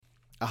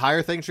A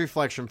Higher Things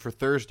Reflection for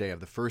Thursday of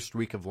the first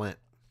week of Lent,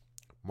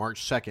 March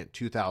 2nd,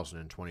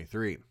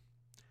 2023.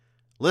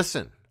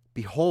 Listen,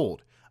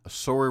 behold, a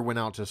sower went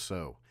out to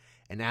sow,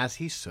 and as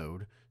he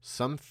sowed,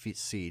 some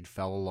seed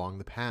fell along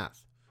the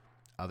path.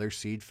 Other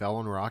seed fell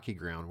on rocky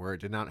ground where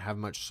it did not have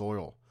much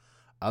soil.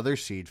 Other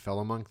seed fell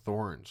among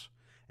thorns,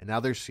 and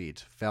other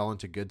seeds fell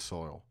into good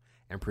soil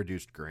and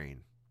produced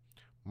grain.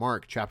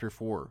 Mark chapter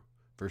 4,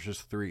 verses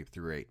 3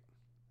 through 8.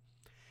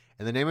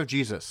 In the name of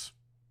Jesus,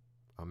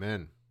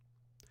 Amen.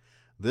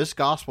 This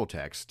gospel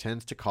text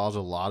tends to cause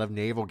a lot of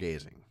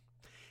navel-gazing.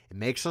 It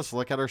makes us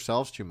look at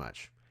ourselves too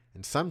much,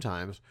 and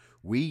sometimes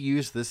we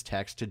use this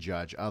text to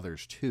judge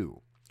others too.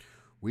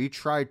 We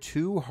try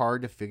too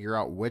hard to figure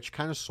out which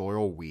kind of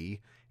soil we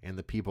and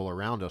the people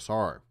around us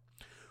are.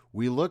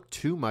 We look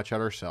too much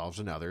at ourselves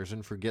and others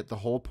and forget the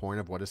whole point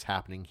of what is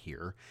happening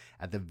here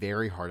at the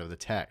very heart of the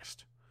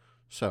text.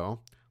 So,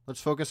 let's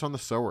focus on the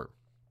sower.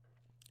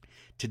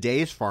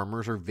 Today's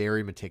farmers are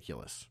very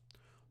meticulous.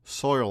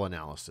 Soil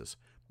analysis,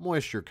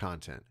 moisture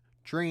content,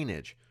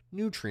 drainage,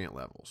 nutrient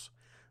levels.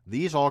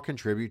 These all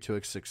contribute to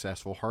a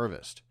successful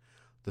harvest.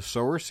 The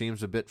sower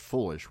seems a bit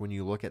foolish when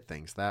you look at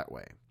things that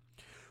way.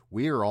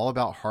 We are all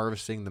about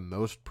harvesting the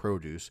most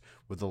produce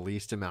with the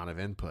least amount of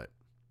input.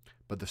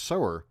 But the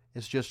sower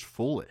is just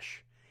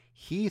foolish.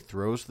 He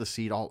throws the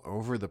seed all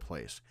over the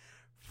place,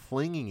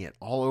 flinging it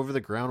all over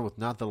the ground with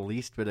not the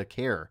least bit of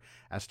care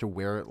as to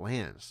where it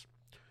lands.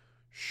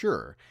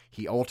 Sure,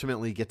 he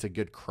ultimately gets a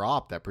good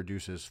crop that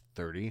produces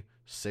 30,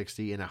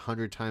 60, and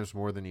 100 times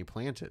more than he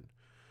planted.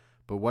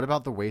 But what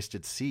about the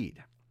wasted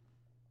seed?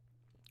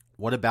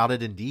 What about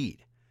it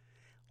indeed?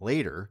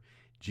 Later,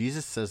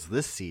 Jesus says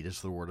this seed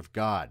is the Word of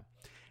God,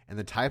 and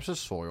the types of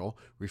soil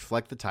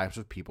reflect the types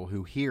of people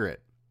who hear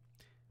it.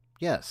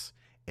 Yes,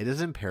 it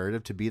is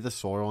imperative to be the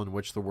soil in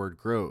which the Word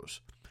grows,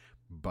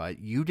 but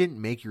you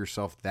didn't make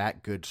yourself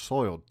that good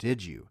soil,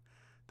 did you?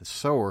 The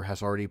sower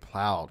has already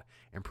plowed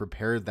and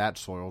prepared that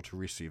soil to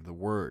receive the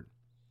Word.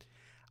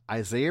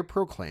 Isaiah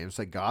proclaims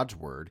that God's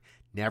Word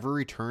never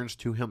returns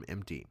to him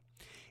empty.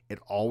 It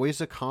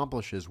always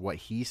accomplishes what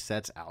he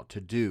sets out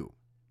to do.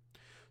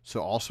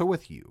 So also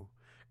with you,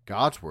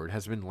 God's Word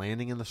has been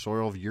landing in the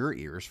soil of your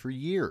ears for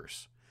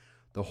years.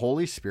 The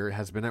Holy Spirit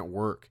has been at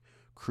work,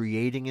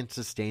 creating and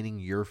sustaining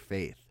your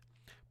faith,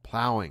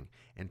 plowing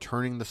and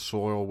turning the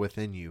soil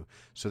within you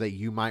so that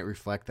you might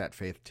reflect that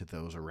faith to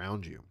those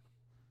around you.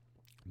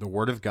 The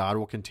Word of God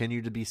will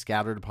continue to be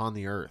scattered upon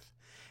the earth,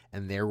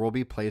 and there will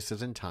be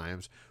places and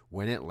times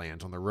when it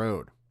lands on the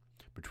road,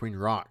 between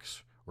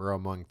rocks or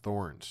among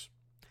thorns.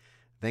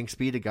 Thanks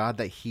be to God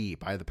that He,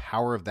 by the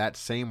power of that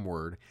same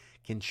Word,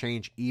 can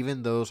change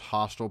even those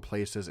hostile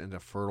places into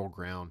fertile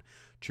ground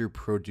to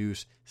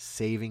produce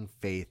saving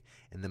faith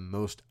in the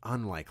most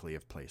unlikely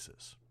of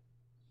places.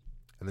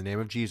 In the name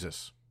of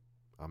Jesus,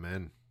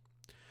 Amen.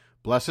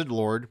 Blessed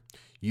Lord,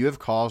 you have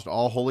caused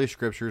all holy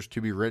scriptures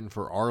to be written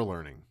for our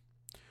learning.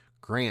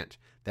 Grant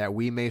that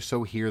we may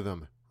so hear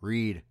them,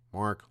 read,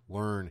 mark,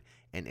 learn,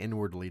 and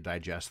inwardly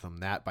digest them,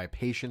 that by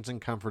patience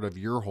and comfort of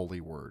your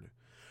holy word,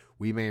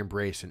 we may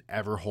embrace and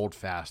ever hold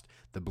fast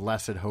the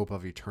blessed hope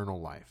of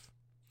eternal life.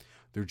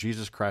 Through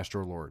Jesus Christ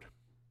our Lord.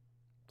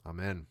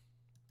 Amen.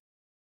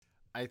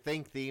 I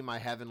thank thee, my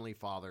heavenly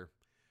Father,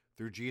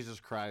 through Jesus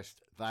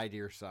Christ, thy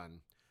dear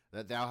Son,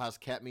 that thou hast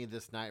kept me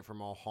this night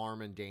from all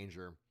harm and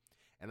danger.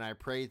 And I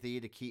pray thee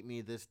to keep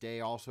me this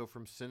day also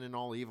from sin and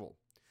all evil,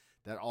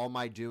 that all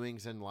my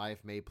doings in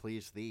life may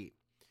please thee.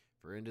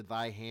 For into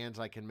thy hands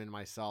I commend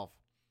myself,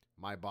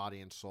 my body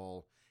and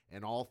soul,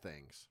 and all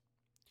things.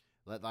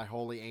 Let thy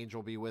holy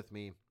angel be with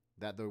me,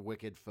 that the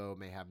wicked foe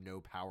may have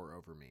no power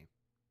over me.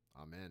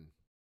 Amen.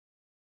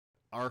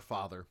 Our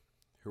Father,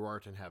 who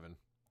art in heaven,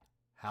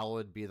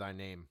 hallowed be thy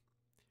name.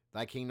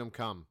 Thy kingdom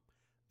come,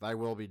 thy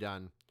will be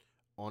done,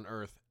 on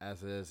earth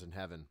as it is in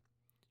heaven.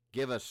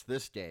 Give us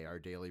this day our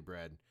daily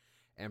bread,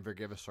 and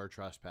forgive us our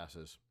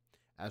trespasses,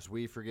 as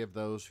we forgive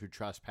those who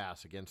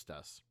trespass against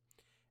us.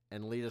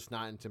 And lead us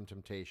not into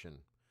temptation,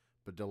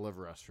 but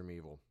deliver us from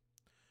evil.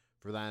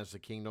 For thine is the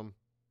kingdom,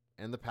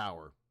 and the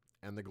power,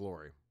 and the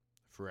glory,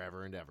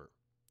 forever and ever.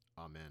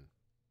 Amen.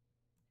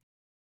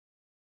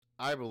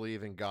 I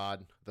believe in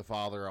God, the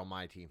Father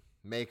Almighty,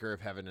 maker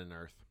of heaven and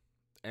earth,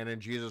 and in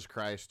Jesus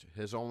Christ,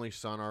 his only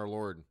Son, our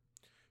Lord,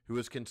 who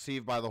was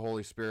conceived by the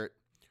Holy Spirit,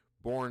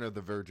 born of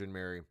the Virgin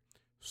Mary,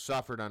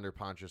 suffered under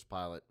Pontius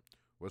Pilate,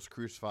 was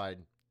crucified,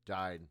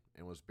 died,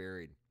 and was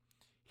buried.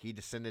 He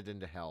descended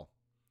into hell,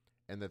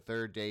 and the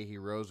third day he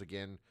rose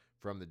again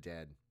from the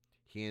dead.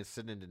 He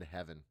ascended into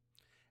heaven,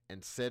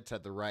 and sits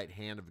at the right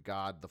hand of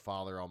God the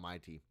Father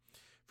Almighty.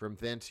 From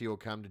thence he will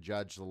come to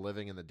judge the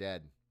living and the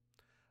dead.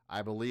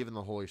 I believe in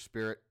the Holy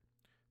Spirit,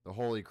 the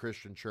holy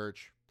Christian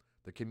Church,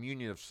 the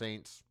communion of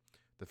saints,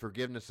 the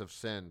forgiveness of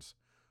sins,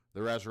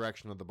 the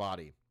resurrection of the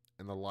body,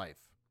 and the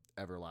life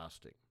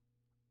everlasting.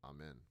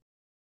 Amen.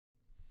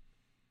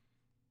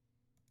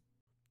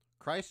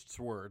 Christ's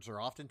words are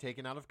often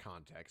taken out of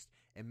context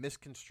and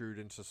misconstrued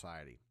in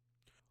society.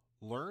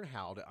 Learn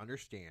how to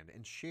understand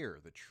and share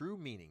the true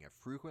meaning of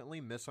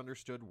frequently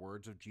misunderstood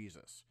words of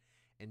Jesus,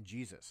 and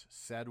Jesus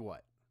Said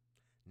What?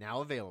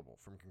 Now available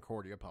from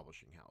Concordia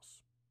Publishing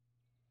House.